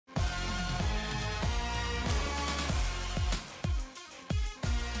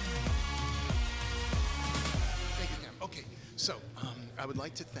I would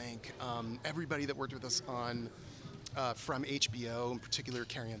like to thank everybody that worked with us on from HBO, in particular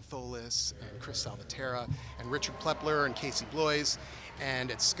Carrie Ann Tholis and Chris Salvatierra and Richard Plepler and Casey Bloys,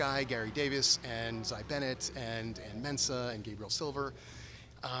 and at Sky, Gary Davis and Zy Bennett and Mensa and Gabriel Silver.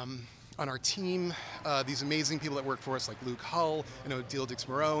 On our team, these amazing people that work for us, like Luke Hull and Odile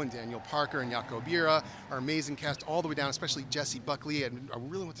Dix-Moreau and Daniel Parker and Jaco Bira, our amazing cast all the way down, especially Jesse Buckley, and I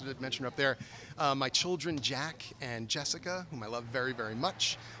really wanted to mention her up there, my children Jack and Jessica, whom I love very, very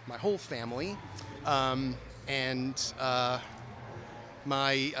much, my whole family, and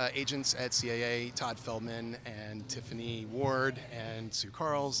my agents at CAA, Todd Feldman and Tiffany Ward and Sue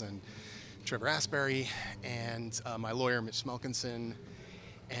Carls and Trevor Asbury, and my lawyer Mitch Smelkinson.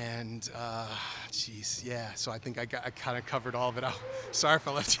 And, geez, yeah, so I think I kind of covered all of it out. Sorry if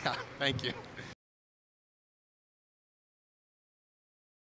I left you out. Thank you.